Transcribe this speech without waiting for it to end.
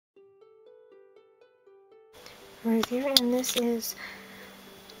right here, and this is,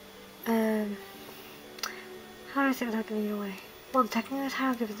 how do I say without giving it away? Well, technically that's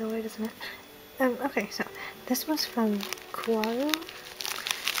how I give it away, doesn't it? Okay, so this was from Kwaaru,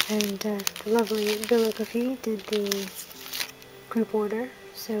 and the lovely BillaCookie did the group order,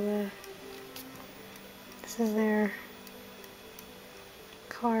 so this is their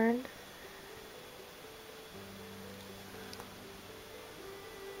card.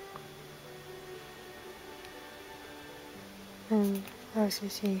 And as you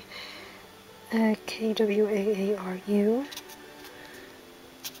see, Kwaaru.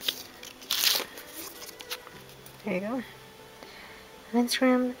 There you go. On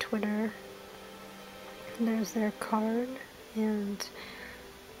Instagram, Twitter, there's their card and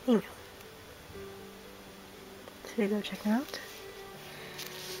email. So you go check them out.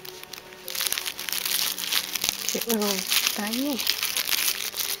 Cute little baggie.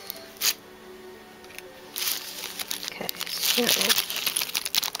 Okay, so,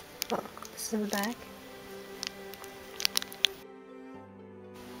 well, this is the back.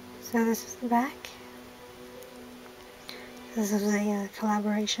 So this is the back. This is a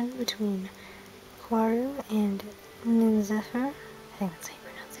collaboration between Kwaaru and MDZS, I think that's how you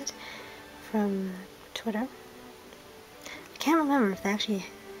pronounce it, from Twitter. I can't remember if they actually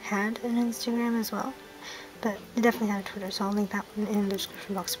had an Instagram as well, but they definitely had a Twitter, so I'll link that one in the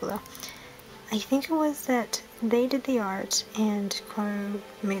description box below. I think it was that they did the art and Kwaaru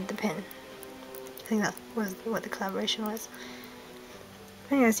made the pin. I think that was what the collaboration was.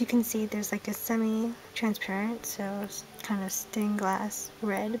 But anyway, as you can see, there's like a semi-transparent, so kind of stained glass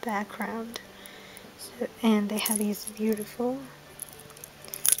red background. So, and they have these beautiful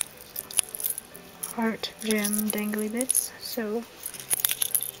heart gem dangly bits. So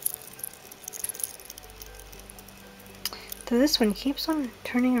this one keeps on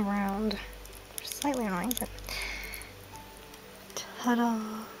turning around. Slightly annoying, but ta-da!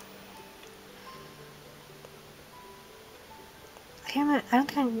 I don't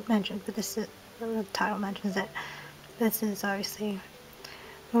think I mentioned, but this is, the title mentions it. This is obviously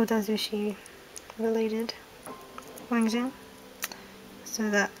Modazushi related WangXian. So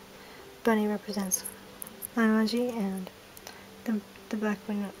that bunny represents Anmaji and the black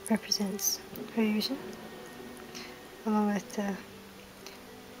one represents Ryushin, along with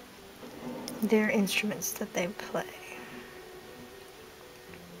their instruments that they play.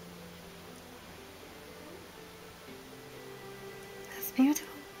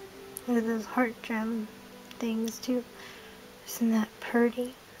 Beautiful. Look at those heart gem things too. Isn't that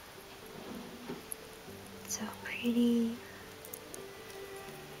pretty? So pretty.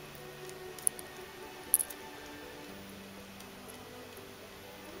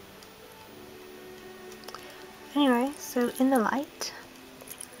 Anyway, so in the light,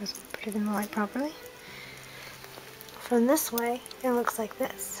 let's put it in the light properly. From this way, it looks like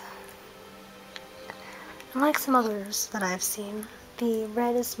this. Unlike some others that I've seen, the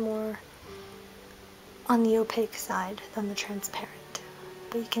red is more on the opaque side than the transparent.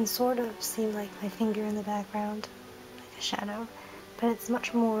 But you can sort of see like my finger in the background, like a shadow, but it's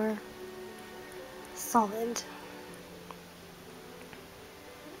much more solid.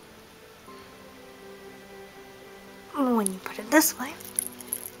 When you put it this way,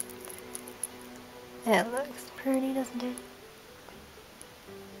 it looks pretty, doesn't it?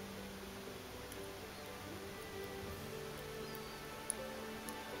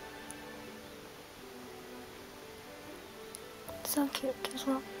 So cute as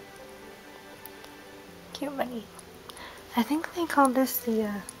well. Cute bunny. I think they called this the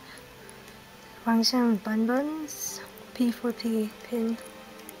WangXian Bunbuns P4P pin.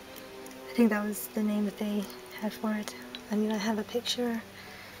 I think that was the name that they had for it. I mean, I have a picture.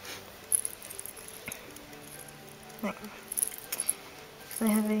 There. So I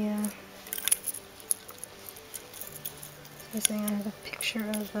have a I have a picture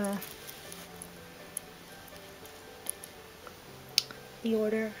of the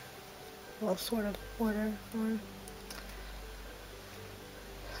order, well, sort of order form.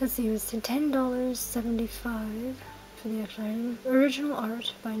 Let's see, it was $10.75 for the actual item. Original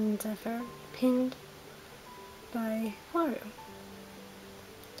art by NihonBox, pinned by Kwaaru.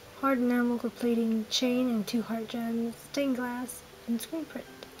 Hard enamel with plating chain and 2 heart gems, stained glass, and screen print.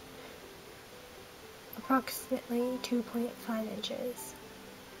 Approximately 2.5 inches.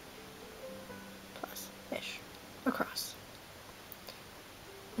 Plus-ish. Across.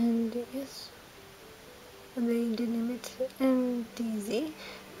 And yes, they did name it MDZ,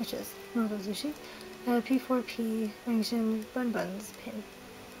 which is Modazushi, P4P WangXian Bunbuns pin.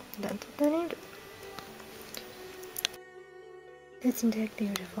 That's what they named it. It's indeed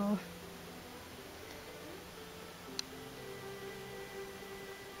beautiful.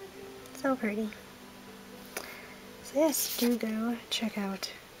 So pretty. So yes, do go check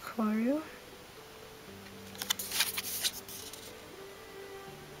out Kwaaru.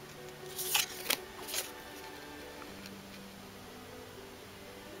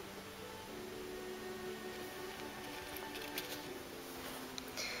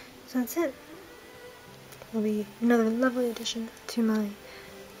 So that's it. Will be another lovely addition to my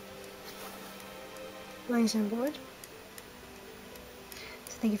WangXian board.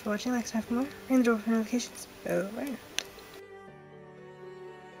 So thank you for watching. Like, subscribe for more. Ring the door for notifications. Over.